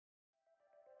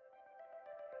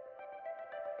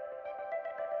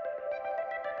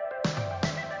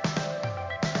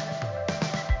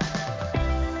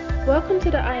Welcome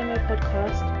to the IMO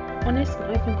podcast, honest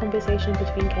and open conversation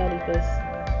between care leavers.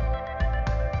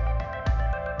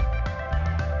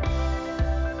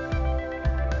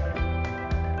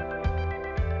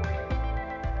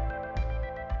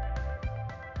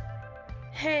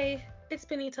 Hey, it's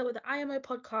Benita with the IMO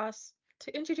podcast.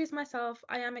 To introduce myself,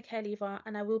 I am a care leaver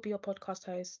and I will be your podcast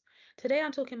host. Today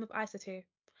I'm talking with Isatu.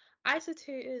 Isatu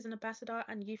is an ambassador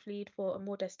and youth lead for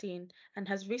Amor Destine and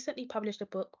has recently published a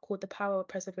book called The Power of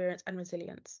Perseverance and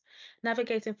Resilience,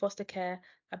 Navigating Foster Care,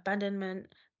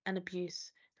 Abandonment and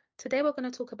Abuse. Today we're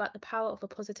going to talk about the power of a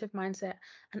positive mindset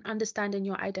and understanding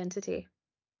your identity.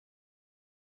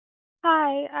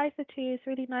 Hi, Isatu. It's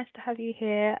really nice to have you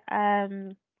here.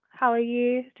 How are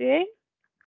you doing?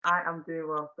 I am doing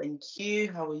well, thank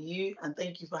you. How are you? And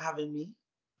thank you for having me.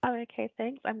 Oh, okay,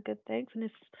 thanks. I'm good, thanks. And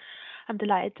I'm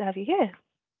delighted to have you here.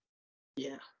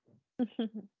 Yeah.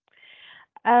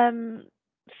 Um,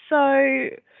 so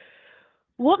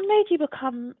what made you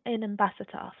become an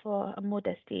ambassador for Amor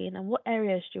Destine and what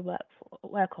areas do you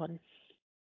work on?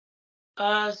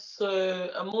 So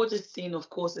a modest scene,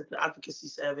 of course, is the advocacy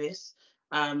service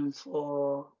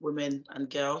for women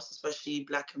and girls, especially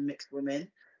Black and mixed women.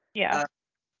 Yeah. Uh,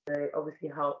 they obviously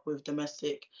help with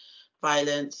domestic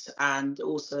violence and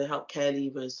also help care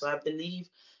leavers. So I believe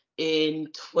in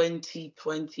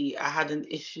 2020, I had an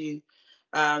issue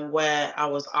where I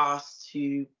was asked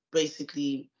to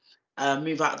basically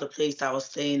move out of the place I was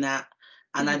staying at,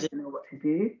 and I Mhm. didn't know what to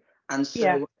do. And so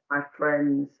Yeah. one of my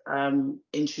friends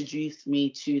introduced me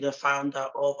to the founder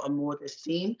of Amor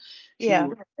Destine, who Yeah.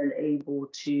 was then able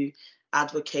to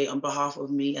advocate on behalf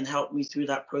of me and help me through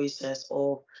that process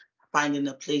of finding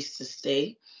a place to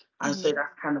stay. And so Mhm.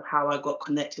 that's kind of how I got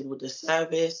connected with the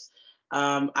service.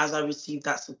 As I received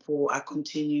that support, I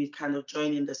continued kind of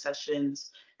joining the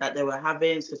sessions that they were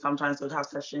having. So sometimes they would have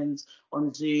sessions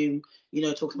on Zoom,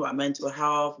 talking about mental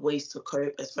health, ways to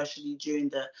cope, especially during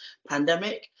the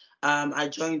pandemic. I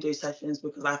joined those sessions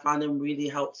because I found them really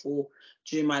helpful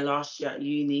during my last year at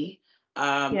uni.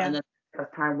 Yeah. And then as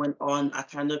time went on, I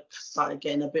kind of started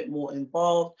getting a bit more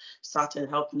involved, started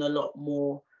helping a lot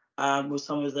more with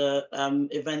some of the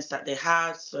events that they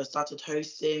had. So I started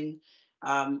hosting,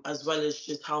 as well as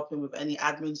just helping with any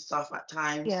admin stuff at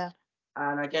times. Yeah.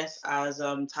 And I guess as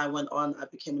time went on, I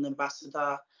became an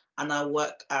ambassador and I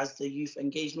work as the youth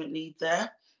engagement lead there.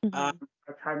 Um, Mhm.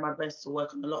 I tried my best to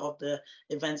work on a lot of the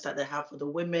events that they have for the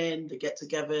women, the get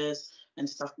togethers, and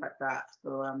stuff like that.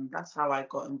 So that's how I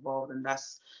got involved, and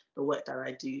that's the work that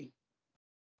I do.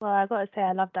 Well, I gotta say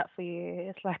I love that for you.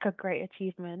 It's like a great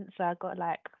achievement. So I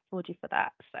gotta applaud you for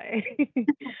that. So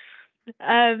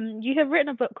you have written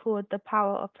a book called The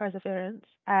Power of Perseverance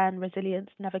and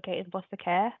Resilience Navigating Foster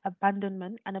Care,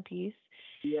 Abandonment and Abuse.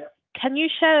 Yeah. Can you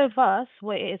share with us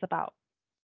what it is about?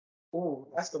 Oh,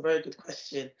 that's a very good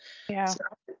question. Yeah. So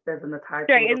as it says in the title,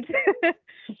 Straight into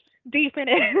deep in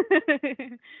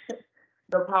it.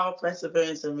 the power of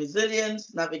perseverance and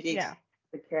resilience, Yeah. navigating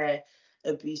the care,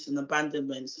 abuse, and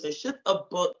abandonment. So it's just a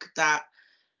book that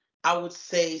I would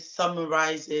say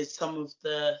summarizes some of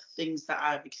the things that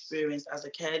I've experienced as a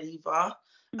care leaver.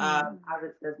 Mm. As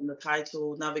it says in the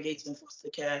title, Navigating Foster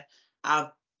Care.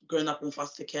 I've grown up in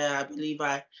foster care. I believe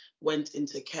I went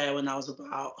into care when I was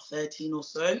about 13 or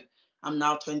so. I'm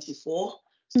now 24,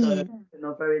 so it's Mm. been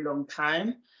a very long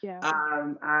time. Yeah.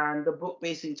 And the book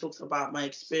basically talks about my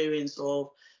experience of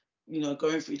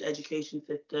going through the education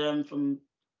system from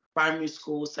primary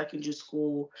school, secondary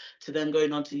school, to then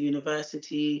going on to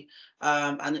university.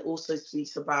 And it also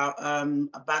speaks about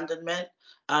abandonment.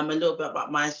 A little bit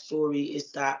about my story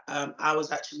is that I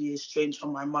was actually estranged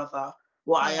from my mother.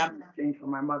 Well, I Yeah. am estranged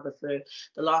from my mother. So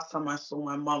the last time I saw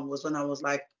my mum was when I was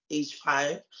like age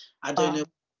 5. I don't know Wow. what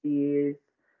she is.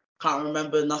 Can't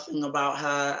remember nothing about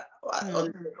her. Mm.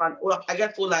 Honestly, can't, well, I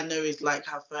guess all I know is like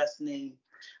her first name.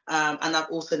 And I've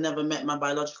also never met my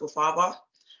biological father.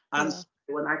 And Yeah. so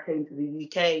when I came to the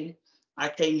UK, I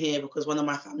came here because one of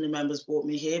my family members brought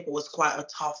me here, but it was quite a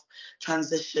tough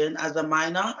transition as a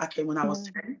minor. I came when I was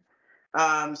Mm.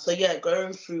 10. So yeah,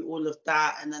 going through all of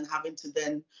that and then having to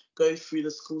then go through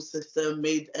the school system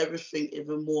made everything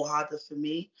even more harder for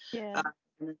me. Yeah. Uh,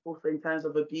 and then also in terms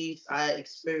of abuse, I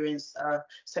experienced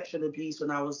sexual abuse when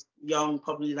I was young,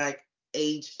 probably like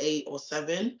age 8 or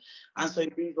 7. And so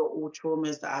Mm. these are all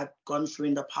traumas that I'd gone through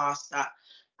in the past that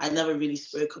I never really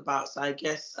spoke about. So I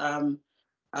guess I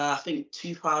think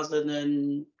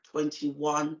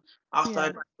 2021, after I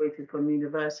Yeah. graduated from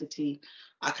university,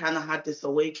 I kind of had this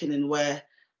awakening where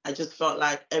I just felt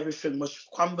like everything was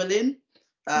crumbling.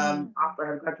 Mhm. After I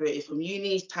had graduated from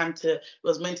uni, it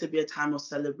was meant to be a time of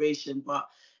celebration, but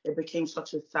it became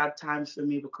such a sad time for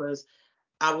me because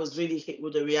I was really hit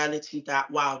with the reality that,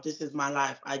 wow, this is my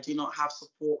life. I do not have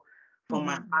support from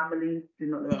my Mhm. family, do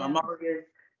not know where my Yeah. mother is,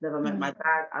 never met my Mhm.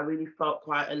 dad. I really felt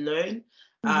quite alone.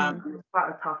 Mhm. It was quite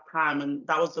a tough time. And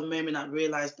that was the moment I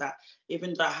realized that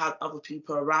even though I had other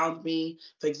people around me,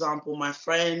 for example, my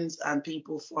friends and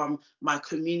people from my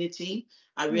community,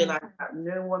 I Mm. realized that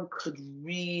no one could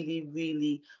really,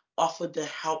 really offer the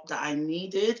help that I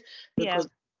needed Yeah. because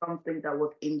something that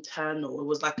was internal. It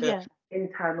was like a Yeah.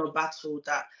 internal battle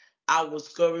that I was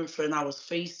going through and I was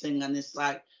facing. And it's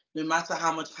like, no matter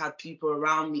how much I had people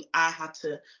around me, I had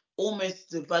to almost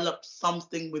develop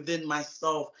something within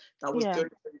myself that was Yeah. going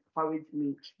to encourage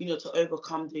me, to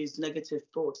overcome these negative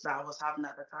thoughts that I was having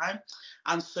at the time.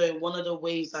 And so one of the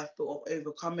ways I thought of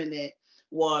overcoming it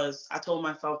was I told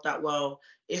myself that, well,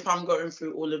 if I'm going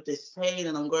through all of this pain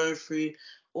and I'm going through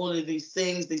all of these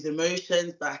things, these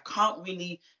emotions that I can't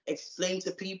really explain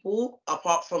to people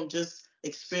apart from just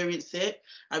experience it,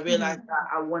 I realized Mhm. that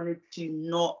I wanted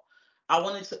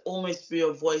to almost be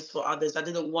a voice for others. I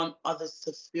didn't want others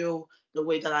to feel the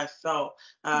way that I felt.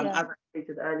 Yeah. As I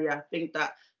stated earlier, I think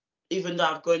that even though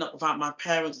I've grown up without my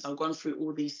parents, I've gone through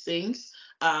all these things.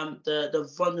 The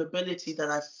vulnerability that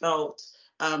I felt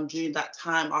during that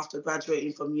time after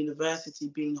graduating from university,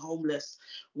 being homeless,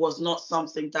 was not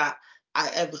something that I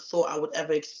ever thought I would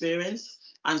ever experience.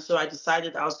 And so I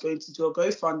decided I was going to do a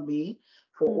GoFundMe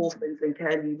for Mm. orphans and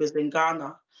care leavers in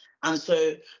Ghana. And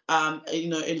so,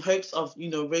 in hopes of,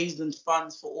 raising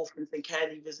funds for orphans and care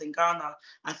leavers in Ghana,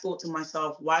 I thought to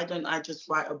myself, why don't I just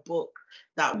write a book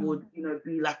that Mm. would,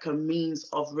 be like a means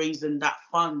of raising that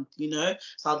fund.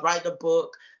 So I'd write the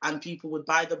book and people would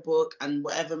buy the book, and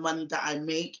whatever money that I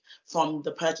make from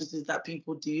the purchases that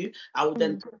people do, I would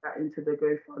then Mm. put that into the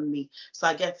GoFundMe. So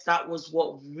I guess that was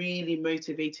what really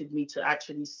motivated me to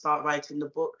actually start writing the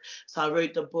book. So I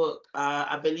wrote the book.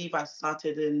 I believe I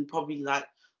started in probably like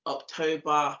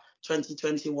October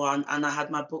 2021, and I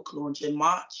had my book launch in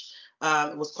March.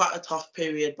 It was quite a tough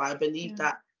period, but I believe Yeah.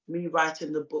 that me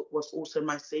writing the book was also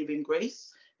my saving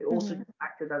grace. It also Mhm.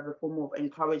 acted as a form of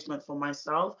encouragement for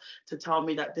myself to tell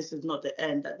me that this is not the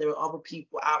end, that there are other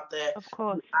people out there Of who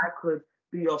course. I could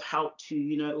be of help to,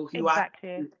 or who I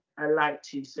Exactly. could be a light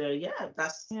to. So, yeah,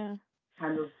 that's Yeah.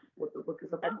 kind of what the book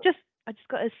is Uh, about. Just, I just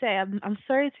gotta say, I'm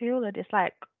sorry to hear all of this.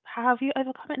 Like, how have you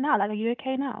overcome it now? Like, are you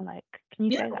okay now? Like, can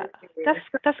you Yeah, say that? yeah.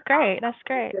 That's great. That's I'm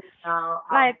great. good now.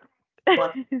 I'm Like,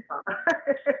 much better.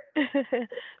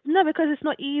 no, because it's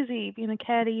not easy being a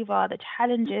care leaver, the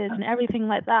challenges and everything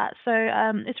like that. So,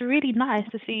 it's really nice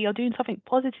to see you're doing something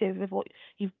positive with what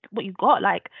you've got.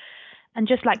 Like, and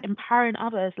just like empowering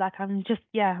others. Like, I'm so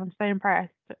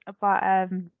impressed. But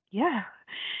yeah.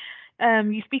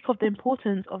 You speak of the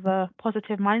importance of a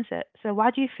positive mindset. So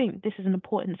why do you think this is an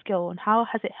important skill, and how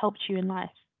has it helped you in life?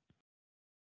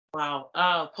 Wow.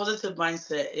 Positive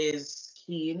mindset is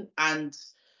key. And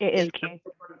It is in key.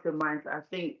 positive mindset, I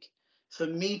think for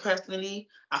me personally,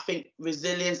 I think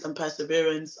resilience and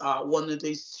perseverance are one of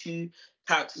those two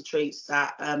character traits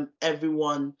that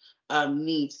everyone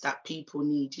needs, that people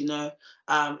need.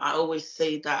 I always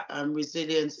say that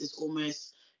resilience is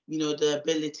almost, the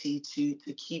ability to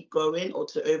keep going or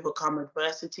to overcome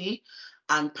adversity.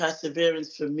 And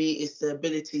perseverance for me is the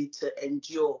ability to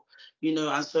endure.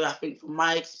 And so I think from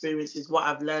my experiences, what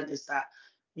I've learned is that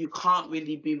you can't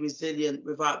really be resilient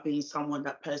without being someone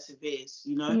that perseveres.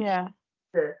 Yeah,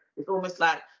 It's almost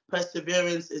like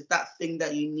perseverance is that thing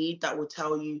that you need that will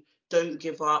tell you, don't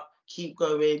give up, keep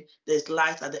going. There's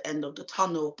light at the end of the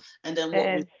tunnel. And then what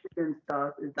it is. resilience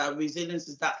does is that resilience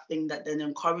is that thing that then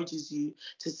encourages you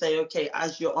to say, okay,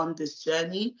 as you're on this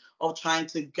journey of trying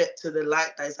to get to the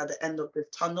light that is at the end of this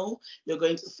tunnel, you're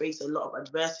going to face a lot of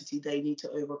adversity that you need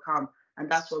to overcome.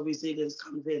 And that's where resilience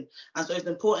comes in. And so it's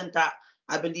important that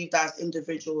I believe that as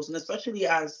individuals, and especially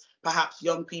as perhaps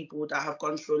young people that have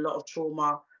gone through a lot of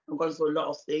trauma and gone through a lot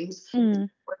of things, it's Mm,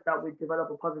 important that we develop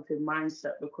a positive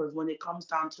mindset, because when it comes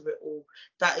down to it all,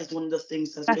 that is one of the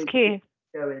things that's that's going to keep key.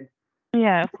 going.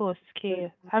 Yeah, of course, it's key.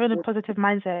 Having a positive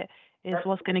mindset is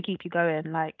what's going to keep you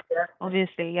going. Like, Yeah,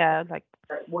 obviously, yeah, like,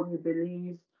 what you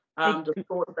believe, it, the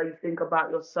thoughts that you think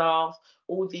about yourself,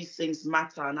 all these things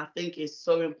matter. And I think it's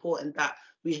so important that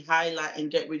we highlight and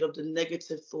get rid of the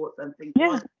negative thoughts and think yeah,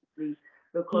 positively,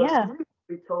 because yeah,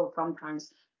 we're told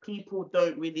sometimes people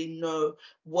don't really know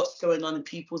what's going on in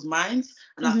people's minds.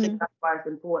 And I think hmm, that's why it's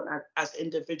important as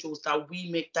individuals that we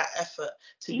make that effort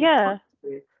to be yeah.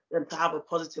 positive and to have a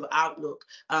positive outlook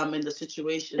in the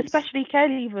situations. Especially care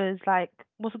leavers, like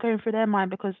what's going through their mind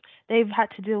because they've had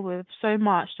to deal with so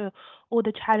much, so all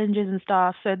the challenges and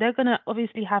stuff. So they're gonna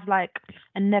obviously have like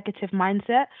a negative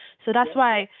mindset. So that's Yeah,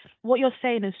 why what you're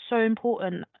saying is so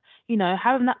important.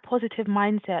 having that positive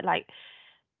mindset, like,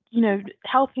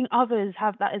 helping others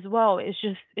have that as well. It's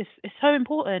so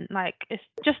important. Like, it's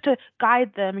just to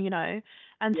guide them, and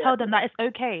Yeah, tell them that it's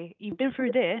okay. You've been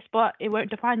through this, but it won't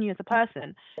define you as a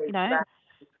person, you know?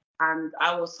 exactly. And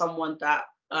I was someone that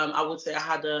I would say I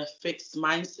had a fixed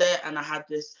mindset, and I had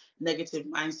this negative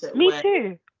mindset Me where,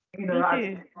 too. Me I just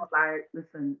too. felt like,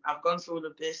 listen, I've gone through all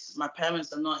of this. My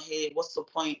parents are not here. What's the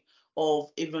point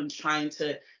of even trying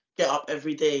to get up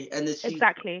every day and achieve?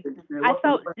 Exactly. I What's the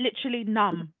felt point? literally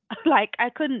numb. Like I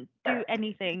couldn't do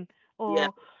anything Yeah,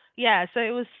 or yeah, so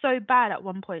it was so bad at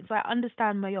one point. So I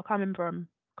understand where you're coming from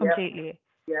yeah. completely.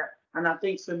 Yeah. And I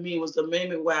think for me was the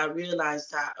moment where I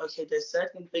realized that, okay, there's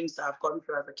certain things that I've gone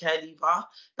through as a caregiver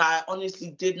that I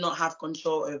honestly did not have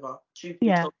control over. Truth be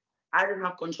Yeah. told, I didn't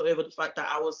have control over the fact that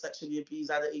I was sexually abused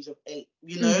at the age of 8.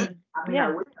 Mhm. I mean, I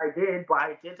Yeah. wish I did, but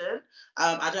I didn't.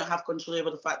 I don't have control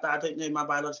over the fact that I don't know my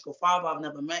biological father. I've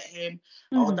never met him,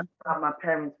 or that Mhm. I have my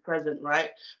parents present,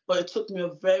 right? But it took me a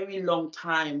very long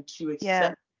time to Yeah.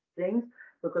 accept things,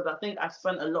 because I think I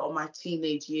spent a lot of my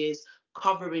teenage years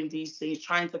covering these things,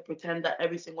 trying to pretend that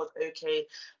everything was okay.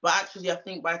 But actually, I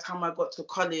think by the time I got to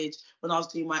college, when I was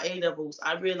doing my A levels,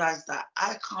 I realized that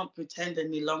I can't pretend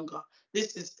any longer.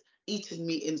 This is eating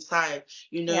me inside,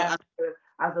 Yeah. And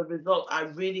as a result, I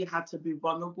really had to be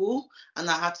vulnerable, and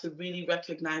I had to really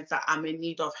recognize that I'm in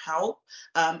need of help.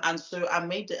 And so I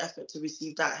made the effort to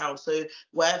receive that help. So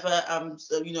wherever,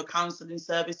 counseling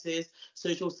services,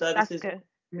 social That's services, good.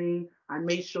 me, I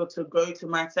made sure to go to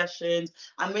my sessions.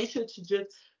 I made sure to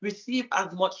just receive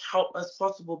as much help as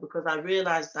possible, because I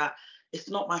realized that it's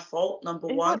not my fault, number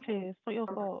one. Exactly. It's not your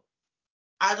fault.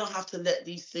 I don't have to let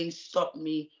these things stop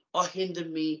me or hinder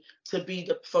me to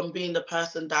be from being the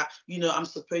person that I'm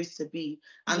supposed to be.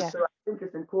 And Yeah. so I think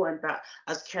it's important that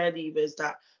as caregivers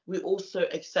that we also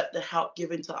accept the help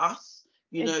given to us,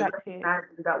 Exactly.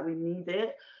 recognizing that we need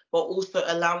it, but also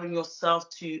allowing yourself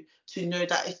to know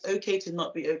that it's okay to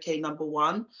not be okay, number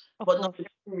one. Of But course. number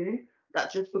two, that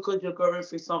just because you're going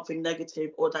through something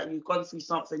negative, or that you've gone through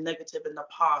something negative in the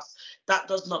past, that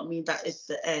does not mean that it's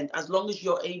the end. As long as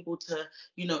you're able to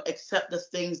accept the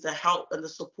things, the help and the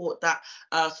support that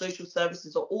social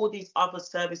services or all these other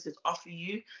services offer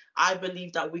you, I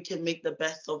believe that we can make the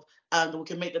best of, and we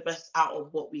can make the best out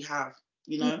of what we have,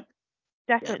 you Mm, know?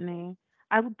 Yeah. definitely.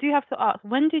 I do have to ask,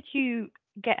 when did you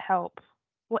get help?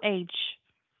 What age?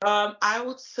 I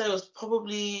would say it was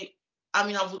probably, I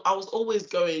mean, I was always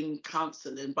going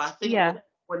counseling, but I think Yeah.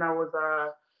 when I was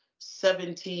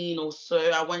 17 or so,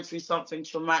 I went through something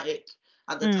traumatic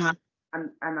at the time. Mm.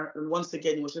 And once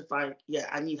again, it was just like, yeah,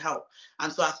 I need help.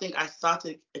 And so I think I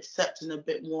started accepting a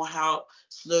bit more help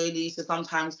slowly. So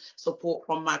sometimes support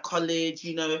from my college,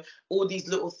 all these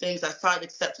little things. I started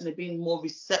accepting and being more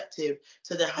receptive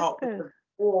to the That's help, good. because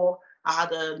before I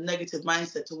had a negative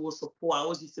mindset towards support. I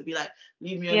always used to be like,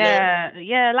 leave me alone. Yeah,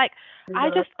 yeah. Like You I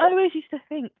know, just always used to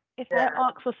think if I yeah,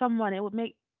 ask for someone, it would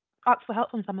make ask for help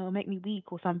from someone, it would make me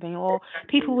weak or something, or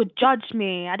people exactly. would judge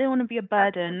me. I didn't want to be a Yeah,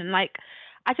 burden, and like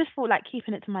I just thought like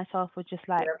keeping it to myself would just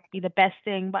like yeah, be the best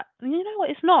thing. But you know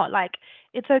what? It's not. Like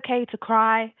it's okay to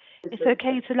cry. it's It's okay.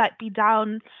 okay to like be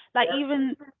down. Like Yeah,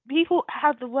 even people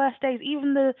have the worst days.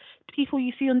 Even the people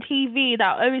you see on TV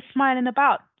that are always smiling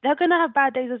about, they're gonna have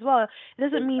bad days as well. It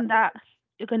doesn't mean exactly. that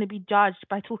you're going to be judged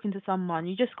by talking to someone.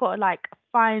 You just got to like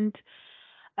find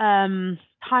time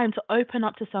to open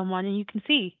up to someone and you can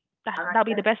see And I that'll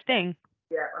be the guess, best thing.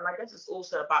 yeah, and I guess it's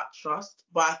also about trust.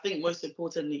 But I think most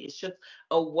importantly, it's just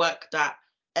a work that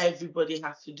everybody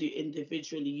has to do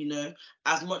individually.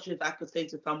 As much as I could say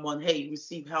to someone, hey,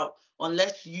 receive help,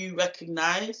 unless you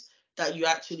recognize that you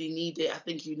actually need it, I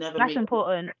think you never That's make.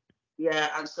 important. Yeah,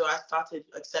 and so I started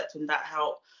accepting that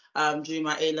help during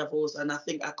my A levels, and I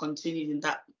think I continued in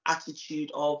that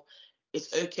attitude of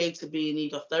it's okay to be in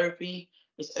need of therapy.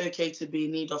 It's okay to be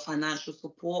in need of financial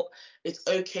support. It's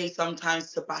okay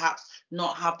sometimes to perhaps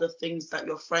not have the things that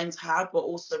your friends have, but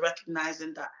also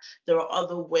recognizing that there are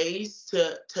other ways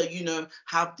to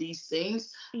have these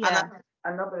things. And Yeah.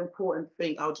 another important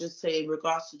thing I'll just say in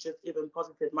regards to just even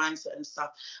positive mindset and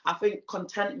stuff, I think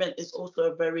contentment is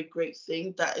also a very great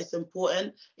thing that is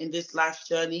important in this life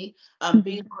journey.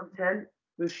 Being Mhm. content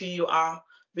with who you are,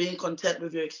 being content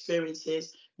with your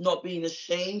experiences, not being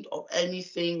ashamed of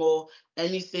anything or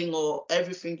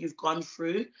everything you've gone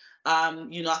through.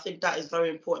 I think that is very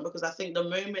important, because I think the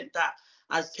moment that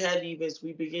as caregivers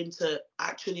we begin to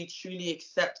actually truly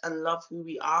accept and love who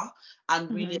we are, and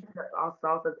really Mhm. accept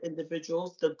ourselves as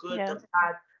individuals, the good, the Yeah.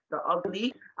 bad, the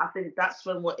ugly, I think that's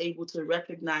when we're able to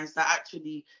recognize that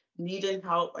actually needing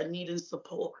help and needing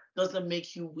support doesn't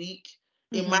make you weak.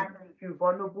 It Mhm. might make you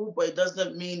vulnerable, but it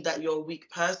doesn't mean that you're a weak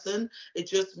person. It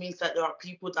just means that there are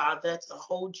people that are there to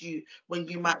hold you when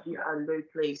you might be at a low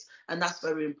place. And that's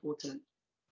very important.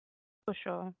 For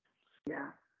sure.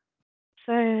 Yeah.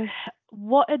 So,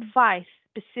 what advice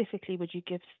specifically would you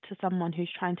give to someone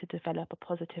who's trying to develop a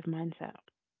positive mindset?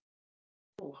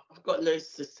 Oh, I've got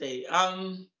loads to say.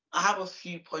 I have a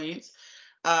few points.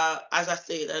 As I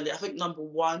said earlier, I think number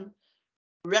one,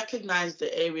 recognize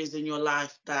the areas in your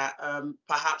life that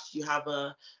perhaps you have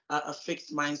a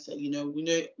fixed mindset. We know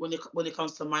when it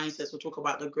comes to mindsets, we'll talk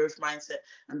about the growth mindset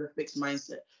and the fixed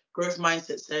mindset. Growth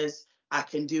mindset says I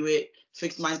can do it.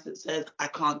 Fixed mindset says I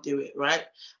can't do it. Right.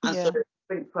 And so Yeah.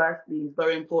 I think firstly, it's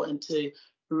very important to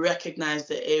recognize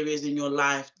the areas in your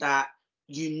life that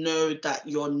you know that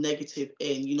you're negative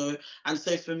in, and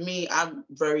so for me, I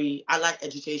like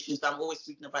education, so I'm always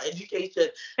speaking about education.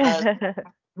 uh,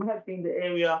 might be in the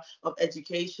area of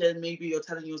education. Maybe you're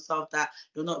telling yourself that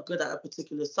you're not good at a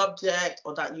particular subject,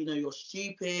 or that you're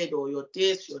stupid, or you're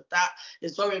this, you're that.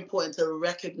 It's very important to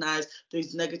recognize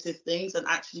those negative things and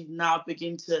actually now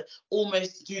begin to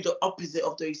almost do the opposite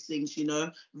of those things.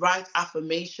 Write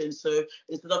affirmations. So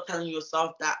instead of telling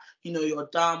yourself that you're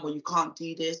dumb or you can't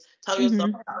do this, tell yourself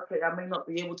Mhm. that, okay, I may not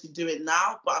be able to do it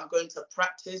now, but I'm going to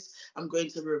practice, I'm going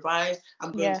to revise,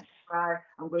 I'm going to Yes. try.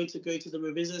 I'm going to go to the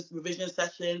revision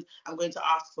sessions. I'm going to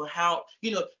ask for help.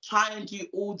 Try and do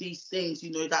all these things.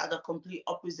 That are the complete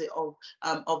opposite of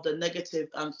the negative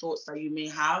thoughts that you may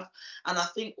have. And I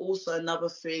think also another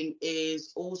thing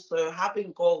is also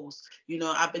having goals.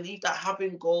 I believe that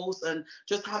having goals and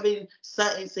just having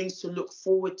certain things to look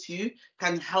forward to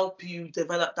can help you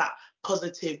develop that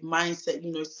positive mindset.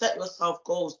 Set yourself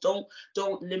goals.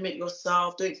 Don't limit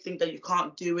yourself. Don't think that you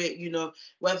can't do it.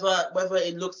 Whether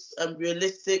it looks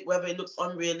realistic, whether it looks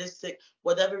unrealistic,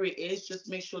 whatever it is, just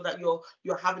make sure that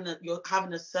you're having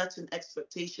a certain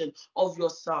expectation of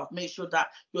yourself. Make sure that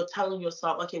you're telling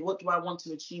yourself, okay, what do I want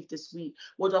to achieve this week?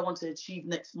 What do I want to achieve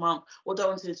next month? What do I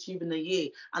want to achieve in a year?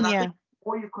 And I think Yeah. the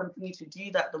more you continue to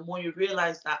do that, the more you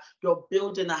realize that you're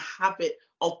building a habit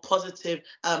of positive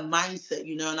mindset,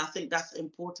 and I think that's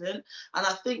important. And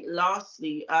I think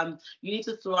lastly, you need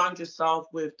to surround yourself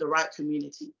with the right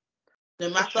community. No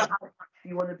For matter sure. how much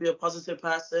you want to be a positive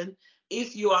person,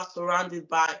 if you are surrounded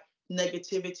by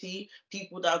negativity,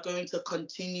 people that are going to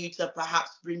continue to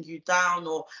perhaps bring you down,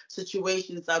 or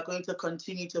situations that are going to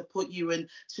continue to put you in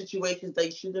situations that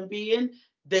you shouldn't be in,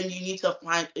 then you need to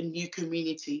find a new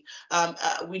community.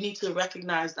 We need to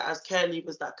recognize that as care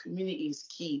leavers, that community is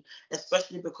key,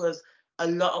 especially because a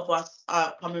lot of us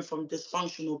are coming from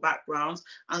dysfunctional backgrounds,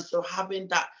 and so having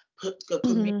that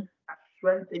community Mhm. that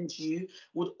strengthens you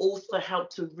would also help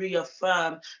to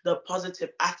reaffirm the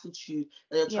positive attitude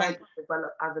that you're Yeah. trying to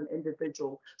develop as an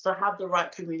individual. So have the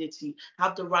right community,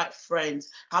 have the right friends,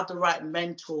 have the right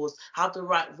mentors, have the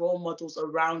right role models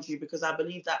around you, because I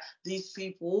believe that these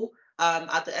people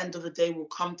at the end of the day will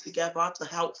come together to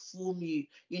help form you,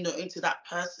 into that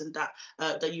person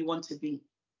that you want to be.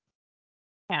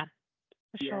 Yeah.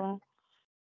 For Yeah. sure.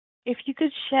 If you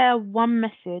could share one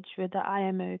message with the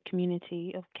IMO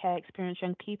community of care experienced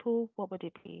young people, what would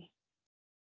it be?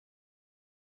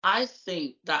 I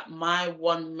think that my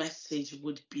one message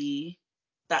would be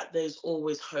that there's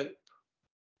always hope.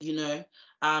 you know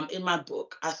in my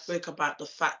book, I spoke about the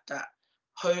fact that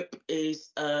hope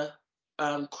is a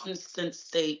constant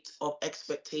state of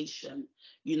expectation.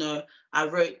 you know I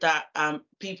wrote that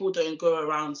people don't go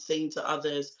around saying to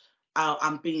others,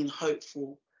 I'm being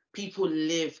hopeful. People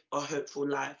live a hopeful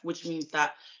life, which means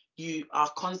that you are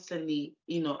constantly,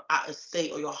 at a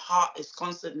state, or your heart is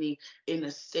constantly in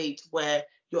a state where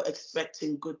you're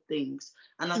expecting good things.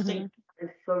 And I think Mhm.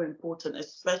 it's so important,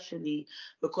 especially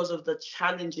because of the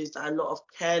challenges that a lot of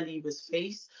care leavers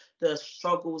face, the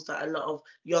struggles that a lot of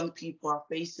young people are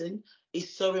facing.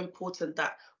 It's so important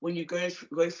that when you go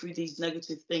through these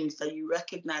negative things, that you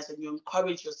recognize and you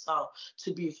encourage yourself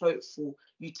to be hopeful.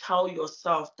 You tell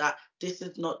yourself that this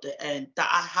is not the end, that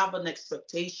I have an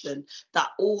expectation, that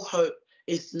all hope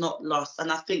is not lost.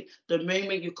 And I think the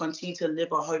moment you continue to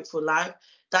live a hopeful life,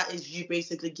 that is you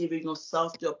basically giving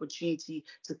yourself the opportunity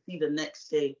to see the next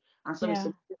day. And so it's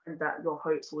Yeah. important that you're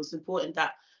hopeful. It's important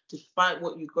that despite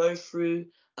what you go through,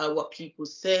 what people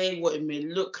say, what it may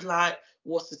look like,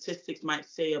 what statistics might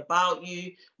say about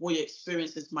you, what your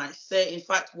experiences might say, in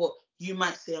fact, what you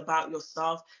might say about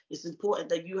yourself, it's important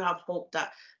that you have hope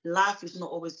that life is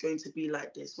not always going to be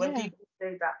like this. When Yeah. people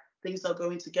say that things are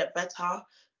going to get better,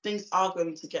 things are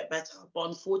going to get better. But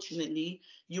unfortunately,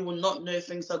 you will not know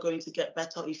things are going to get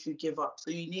better if you give up. So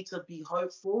you need to be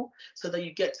hopeful so that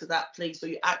you get to that place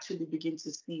where you actually begin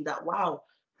to see that, wow,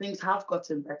 things have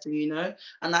gotten better,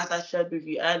 And as I shared with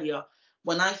you earlier,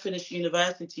 when I finished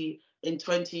university in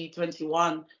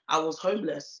 2021, I was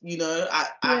homeless, I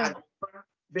Yeah. had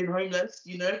been homeless,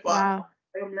 but Wow.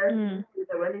 homeless, Mm.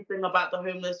 didn't know anything about the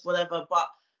homeless, whatever. But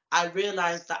I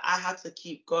realized that I had to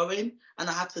keep going and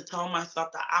I had to tell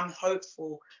myself that I'm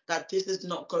hopeful that this is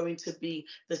not going to be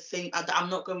the same, that I'm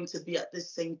not going to be at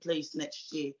this same place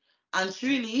next year. And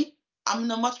truly, I'm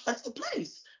in a much better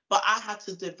place. But I had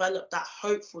to develop that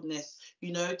hopefulness,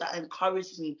 that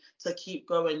encouraged me to keep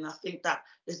going. And I think that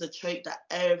is a trait that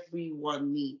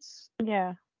everyone needs.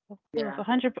 Yeah, of course, Yeah,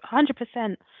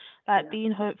 100%. Like yeah,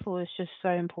 being hopeful is just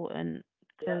so important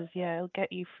yeah, because yeah, it'll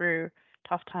get you through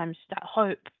tough times. That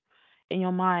hope in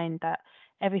your mind that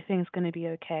everything's gonna be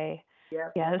okay.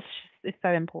 yeah. Yeah, it's so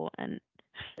important.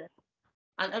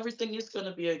 And everything is going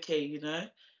to be okay,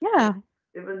 It, Yeah.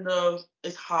 even though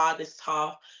it's hard, it's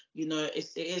tough, it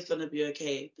is going to be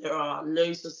okay. There are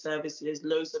loads of services,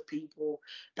 loads of people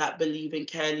that believe in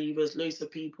care leavers, loads of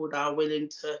people that are willing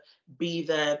to be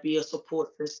there, be a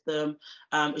support system.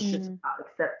 It's just Mm, about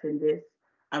accepting this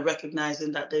and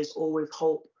recognizing that there's always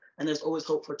hope and there's always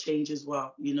hope for change as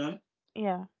well.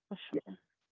 yeah, for Yeah. sure.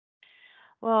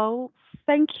 Well,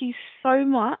 thank you so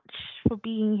much for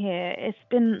being here. It's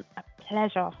been a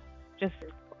pleasure just,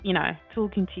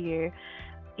 talking to you.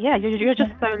 Yeah, you're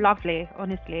just so lovely,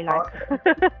 honestly. Like,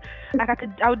 like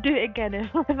I would do it again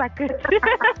if I could.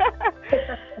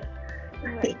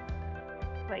 but,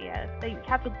 but yeah,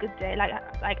 have a good day. Like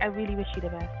I really wish you the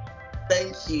best.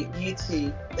 Thank you. You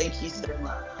too. Thank you so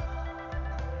much.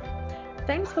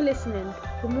 Thanks for listening.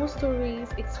 For more stories,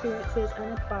 experiences,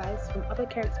 and advice from other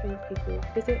care experienced people,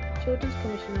 visit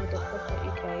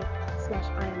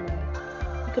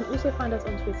childrenscommissioner.gov.uk/IMO. You can also find us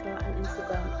on Twitter and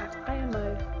Instagram at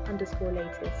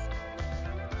IMO_latest.